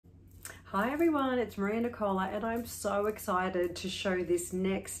Hi everyone, it's Nicola, and I'm so excited to show this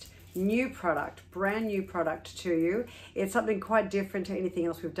next new product, brand new product to you. It's something quite different to anything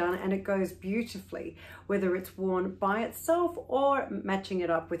else we've done, and it goes beautifully whether it's worn by itself or matching it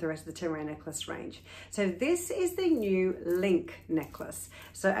up with the rest of the 10 rand necklace range. So this is the new link necklace.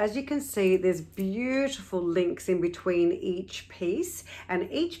 So as you can see, there's beautiful links in between each piece, and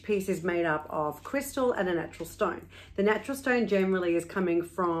each piece is made up of crystal and a natural stone. The natural stone generally is coming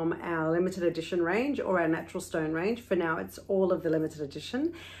from our limited edition range or our natural stone range. For now, it's all of the limited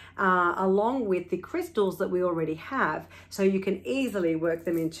edition. Along with the crystals that we already have, so you can easily work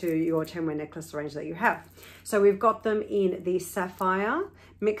them into your 10 rand necklace range that you have. So we've got them in the sapphire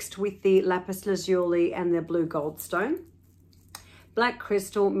mixed with the lapis lazuli and the blue gold stone, black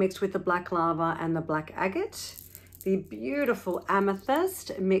crystal mixed with the black lava and the black agate, the beautiful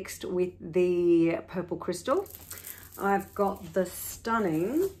amethyst mixed with the purple crystal. I've got the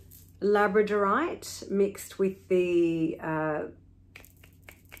stunning labradorite mixed with the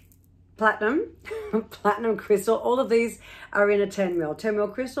platinum crystal. All of these are in a 10 mil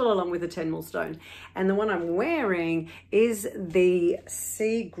crystal along with a 10 mil stone. And the one I'm wearing is the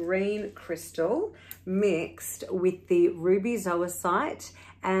sea green crystal mixed with the ruby zoisite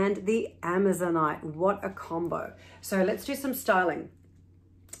and the amazonite. What a combo. So let's do some styling.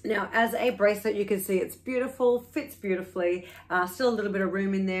 Now, as a bracelet, you can see it's beautiful, fits beautifully, still a little bit of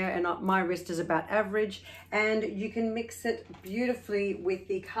room in there, and my wrist is about average, and you can mix it beautifully with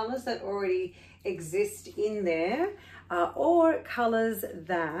the colors that already exist in there, or colors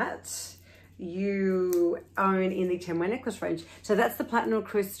that you own in the 10 rand necklace range. So that's the platinum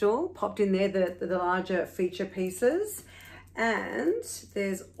crystal popped in there, the larger feature pieces, and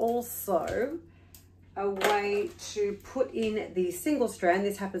there's also a way to put in the single strand.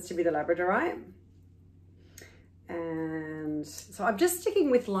 This happens to be the labradorite. And so I'm just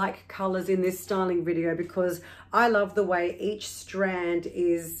sticking with like colors in this styling video because I love the way each strand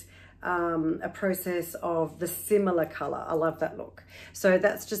is a process of the similar color. I love that look. So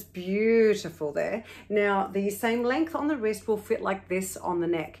that's just beautiful there. Now the same length on the wrist will fit like this on the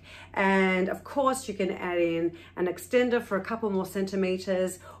neck, and of course you can add in an extender for a couple more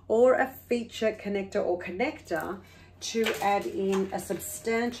centimeters or a feature connector or connector to add in a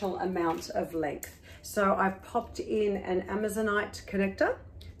substantial amount of length. So I've popped in an amazonite connector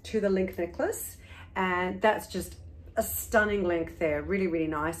to the link necklace, and that's just a stunning length there. Really, really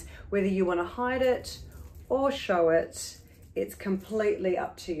nice. Whether you want to hide it or show it, it's completely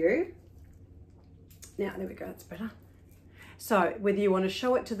up to you. Now, there we go, that's better. So whether you want to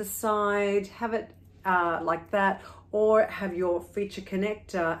show it to the side, have it like that, or have your feature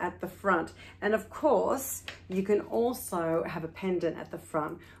connector at the front. And of course, you can also have a pendant at the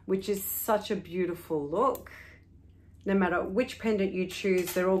front, which is such a beautiful look. No matter which pendant you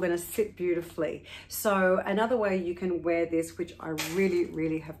choose, they're all going to sit beautifully. So another way you can wear this, which I really,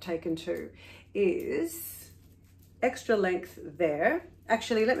 really have taken to, is extra length there.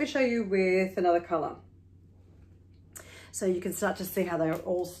 Actually, let me show you with another color, so you can start to see how they're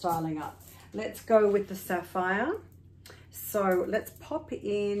all styling up. Let's go with the sapphire. So let's pop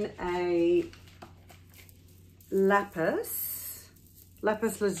in a lapis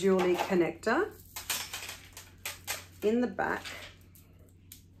lazuli connector in the back.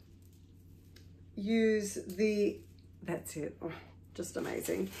 Use that's it, oh, just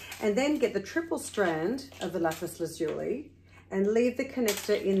amazing. And then get the triple strand of the lapis lazuli and leave the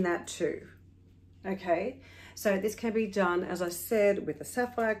connector in that too. Okay, so this can be done, as I said, with the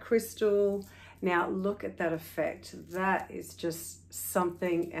sapphire crystal. Now look at that effect. That is just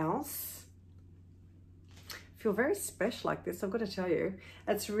something else. I feel very special like this, I've got to tell you.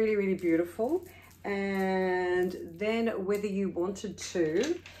 It's really, really beautiful. And then whether you wanted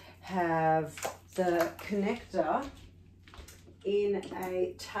to have the connector in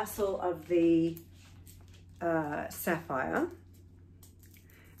a tassel of the sapphire,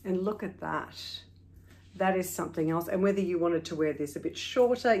 and look at that. That is something else. And whether you wanted to wear this a bit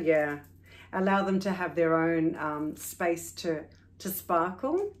shorter, yeah, allow them to have their own space to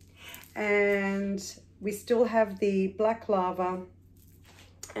sparkle. And we still have the black lava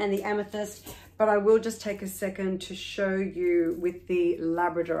and the amethyst, but I will just take a second to show you with the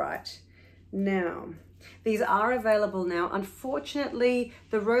labradorite. Now, these are available now. Unfortunately,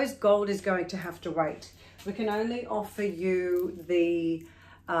 the rose gold is going to have to wait. We can only offer you the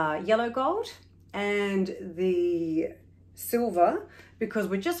yellow gold and the silver because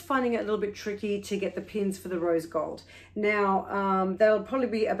we're just finding it a little bit tricky to get the pins for the rose gold. Now, they'll probably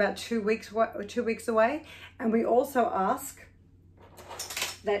be about 2 weeks away. And we also ask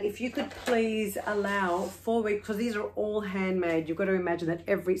that if you could please allow 4 weeks, because these are all handmade. You've got to imagine that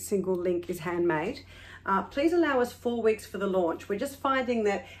every single link is handmade. Please allow us 4 weeks for the launch. We're just finding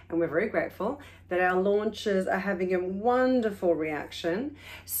that, and we're very grateful, that our launches are having a wonderful reaction.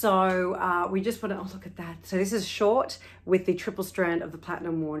 So we just want to, oh, look at that. So this is short with the triple strand of the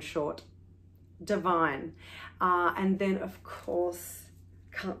platinum worn short. Divine. And then of course,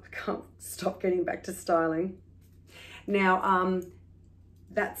 can't stop getting back to styling. Now,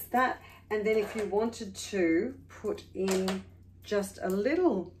 that's that. And then if you wanted to put in just a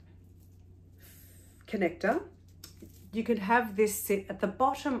little connector, you could have this sit at the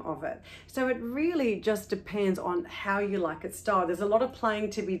bottom of it. So it really just depends on how you like it styled. There's a lot of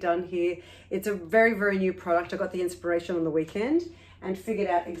playing to be done here. It's a very, very new product. I got the inspiration on the weekend and figured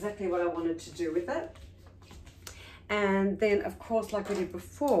out exactly what I wanted to do with it. And then of course, like we did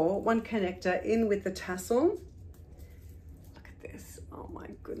before, one connector in with the tassel. Look at this. Oh my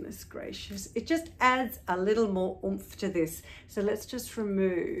goodness gracious. It just adds a little more oomph to this. So let's just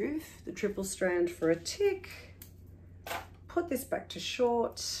remove the triple strand for a tick. Put this back to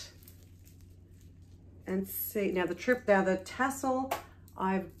short and see. Now the tassel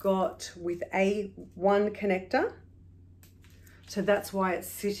I've got with one connector. So that's why it's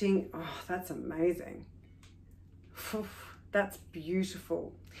sitting. Oh, that's amazing. That's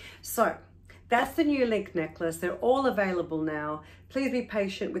beautiful. So that's the new link necklace. They're all available now. Please be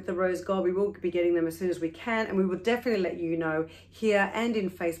patient with the rose gold. We will be getting them as soon as we can, and we will definitely let you know here and in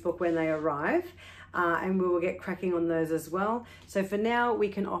Facebook when they arrive. And we will get cracking on those as well. So for now, we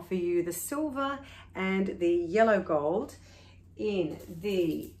can offer you the silver and the yellow gold in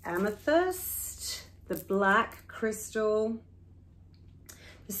the amethyst, the black crystal,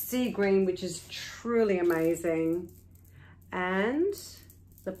 the sea green, which is truly amazing, and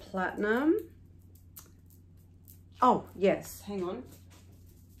the platinum. Oh yes, hang on.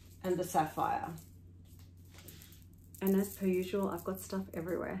 And the sapphire. And as per usual, I've got stuff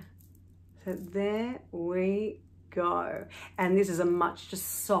everywhere. So there we go. And this is a much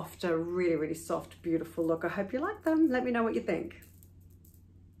just softer, really, really soft, beautiful look. I hope you like them. Let me know what you think.